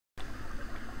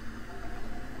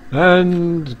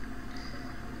And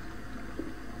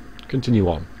continue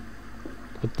on.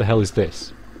 What the hell is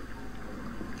this?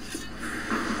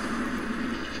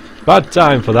 Bad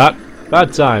time for that.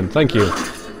 Bad time. Thank you.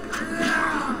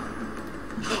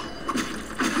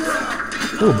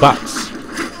 Oh, bats.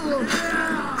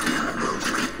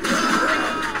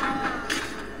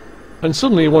 And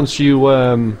suddenly, once you,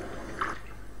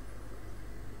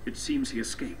 It seems he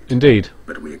escaped. Indeed.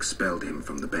 But we expelled him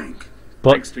from the bank.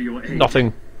 But Thanks to your aid.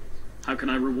 nothing. How can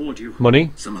I reward you?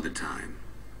 Money? Some other time.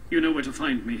 You know where to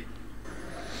find me.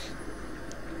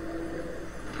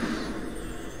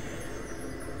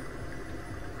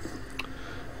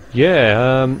 Yeah,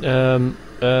 I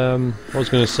was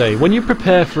going to say, when you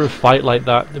prepare for a fight like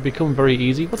that, they become very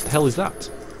easy. What the hell is that?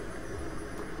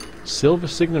 Silver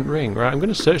signet ring. Right, I'm going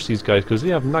to search these guys because they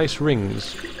have nice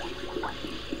rings.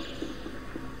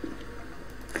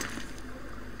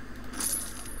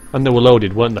 And they were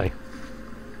loaded, weren't they?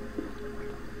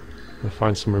 We'll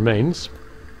find some remains.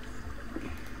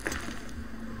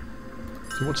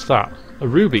 So what's that? A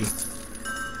ruby.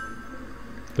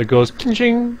 That goes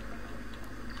ching.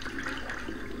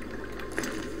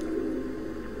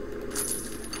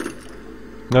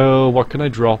 No, what can I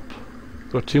drop?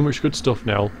 Got too much good stuff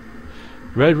now.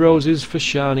 Red roses for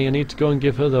Shani. I need to go and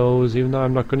give her those, even though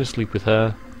I'm not going to sleep with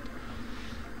her.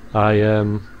 I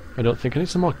don't think I need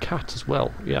some more cat as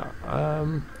well. Yeah.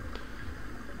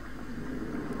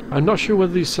 I'm not sure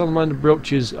whether these salamander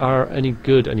brooches are any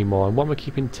good anymore. And what am I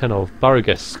keeping 10 of?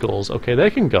 Baragest skulls. Okay, they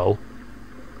can go.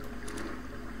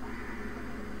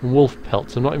 Wolf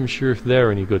pelts. I'm not even sure if they're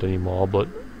any good anymore, but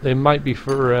they might be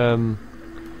for a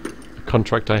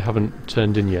contract I haven't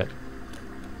turned in yet.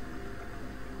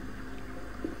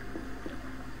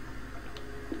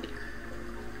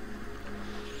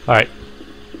 Alright.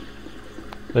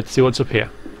 Let's see what's up here.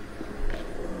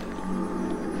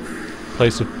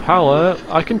 Place of power.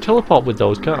 I can teleport with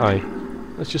those, can't I?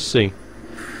 Let's just see.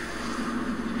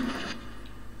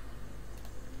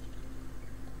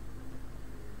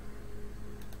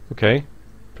 Okay.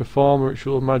 Perform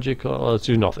ritual magic. Oh, let's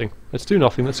do nothing. Let's do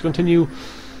nothing. Let's continue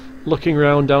looking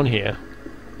around down here.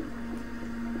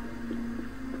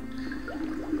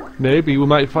 Maybe we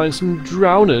might find some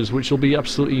drowners, which will be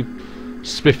absolutely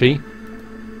spiffy.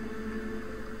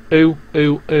 Ooh,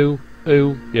 ooh, ooh,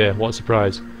 ooh. Yeah, what a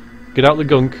surprise. Get out the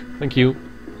gunk. Thank you.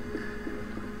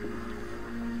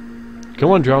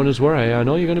 Come on, drowners, where are you? I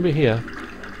know you're going to be here.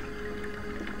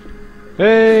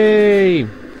 Hey!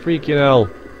 Freaking hell.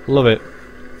 Love it.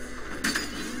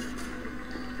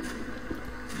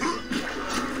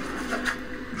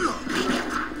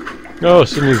 Oh,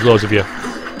 suddenly there's loads of you.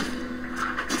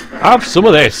 Have some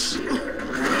of this!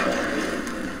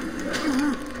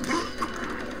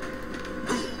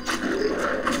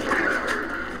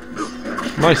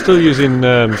 Am I still using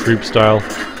group style?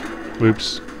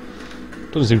 Whoops.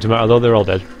 Doesn't seem to matter though, they're all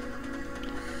dead.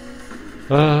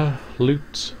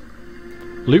 Loot.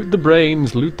 Loot the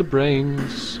brains, loot the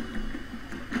brains.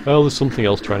 Oh, there's something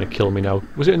else trying to kill me now.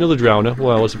 Was it another drowner?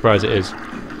 Well, what a surprise it is.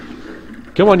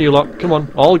 Come on, you lot, come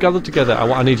on. All gathered together.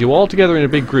 I need you all together in a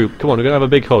big group. Come on, we're going to have a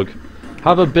big hug.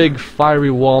 Have a big, fiery,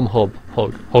 warm hug.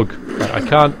 Right, I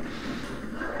can't.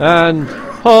 And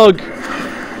hug!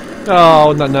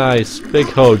 Oh, isn't that nice? Big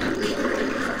hug.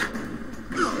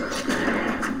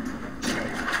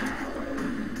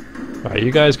 Right,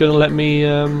 you guys gonna let me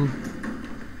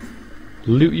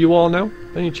loot you all now?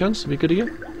 Any chance? Be good of you?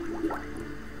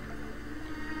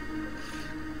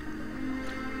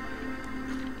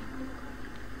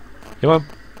 Come on.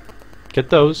 Get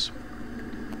those.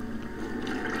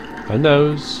 And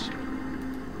those.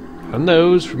 And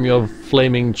those from your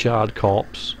flaming charred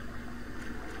corpse.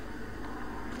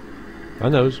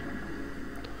 And those.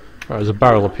 Right, there's a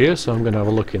barrel up here, so I'm going to have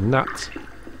a look in that.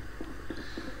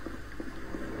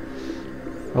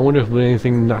 I wonder if there's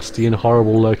anything nasty and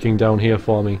horrible lurking down here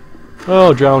for me.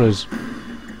 Oh, drowners.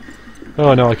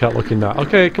 Oh no, I can't look in that.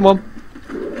 Okay, come on.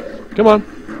 Come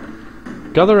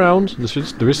on. Gather round.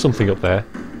 There is something up there.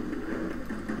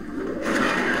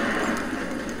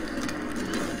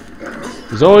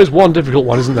 There's always one difficult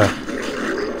one, isn't there?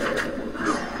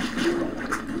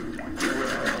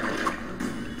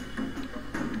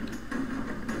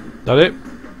 That it?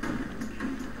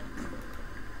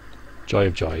 Joy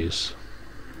of joys.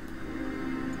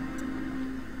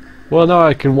 Well, now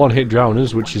I can one-hit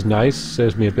drowners, which is nice.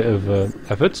 Saves me a bit of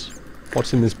effort.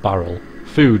 What's in this barrel?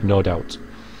 Food, no doubt.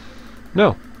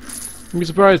 No. You'd be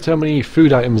surprised how many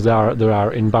food items there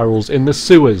are in barrels in the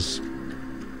sewers.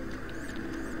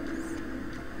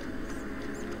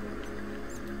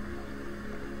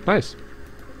 Nice.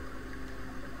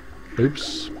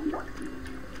 Oops.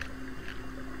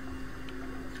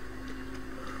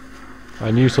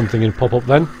 I knew something would pop up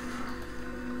then.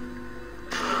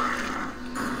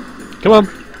 Come on.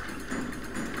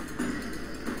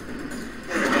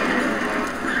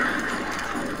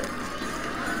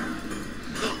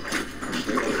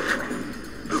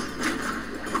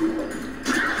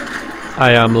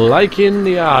 I am liking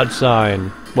the odd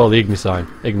sign. Well, the Igni sign.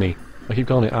 Igni. I keep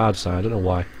calling it odd sign, I don't know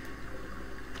why.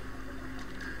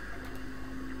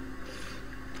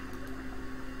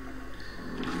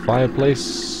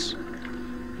 Fireplace.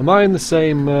 Am I in the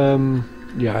same,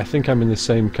 yeah, I think I'm in the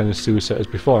same kind of sewer set as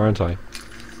before, aren't I?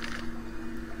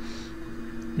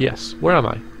 Yes. Where am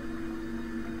I?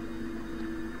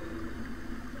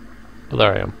 Oh,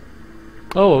 there I am.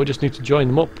 Oh, we just need to join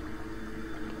them up.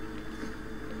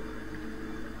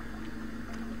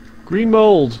 Green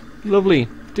mould! Lovely.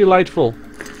 Delightful.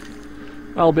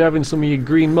 I'll be having some of your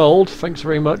green mould. Thanks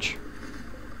very much.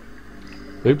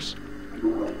 Oops.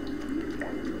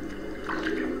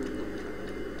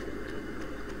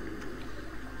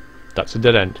 That's a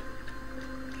dead end.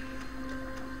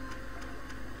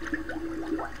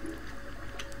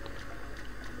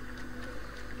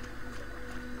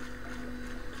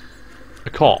 A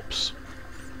corpse.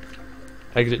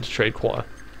 Exit to trade quarter.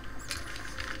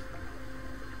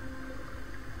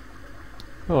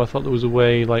 Oh, I thought there was a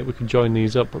way, like, we could join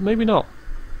these up, but maybe not.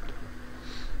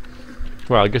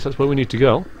 Well, I guess that's where we need to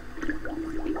go.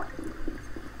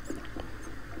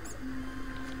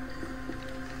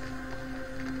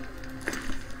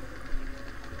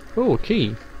 Oh, a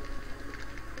key.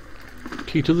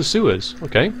 Key to the sewers,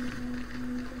 okay.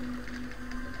 And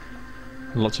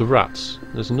lots of rats.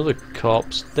 There's another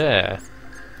corpse there.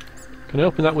 Can I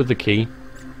open that with the key?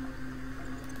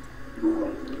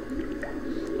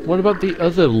 What about the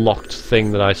other locked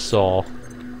thing that I saw?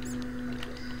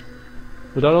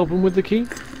 Would that open with the key?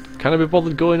 Can I be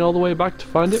bothered going all the way back to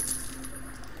find it?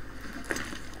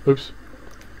 Oops.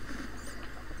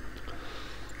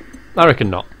 I reckon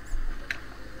not.